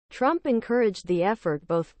Trump encouraged the effort,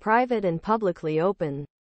 both private and publicly open.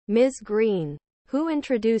 Ms. Greene, who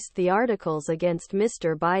introduced the articles against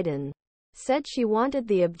Mr. Biden, said she wanted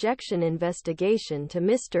the objection investigation to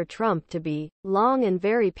Mr. Trump to be long and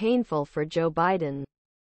very painful for Joe Biden.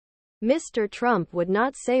 Mr. Trump would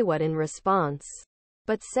not say what in response,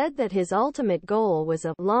 but said that his ultimate goal was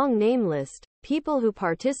a long name list, people who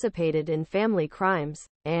participated in family crimes,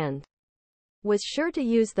 and was sure to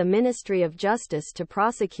use the Ministry of Justice to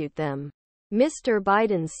prosecute them. Mr.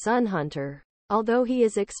 Biden's son Hunter, although he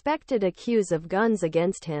is expected accused of guns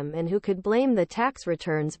against him and who could blame the tax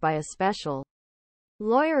returns by a special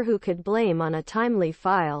lawyer who could blame on a timely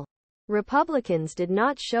file, Republicans did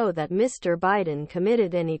not show that Mr. Biden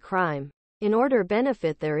committed any crime in order to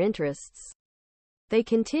benefit their interests. They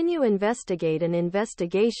continue investigate an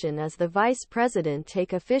investigation as the vice president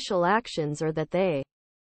take official actions or that they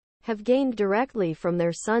have gained directly from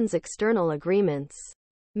their son's external agreements.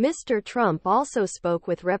 Mr. Trump also spoke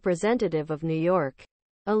with Representative of New York,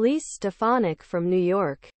 Elise Stefanik from New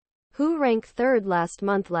York, who ranked third last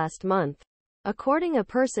month, according a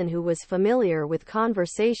person who was familiar with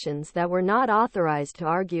conversations that were not authorized to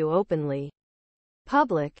argue openly.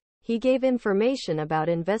 Public. He gave information about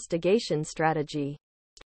investigation strategy.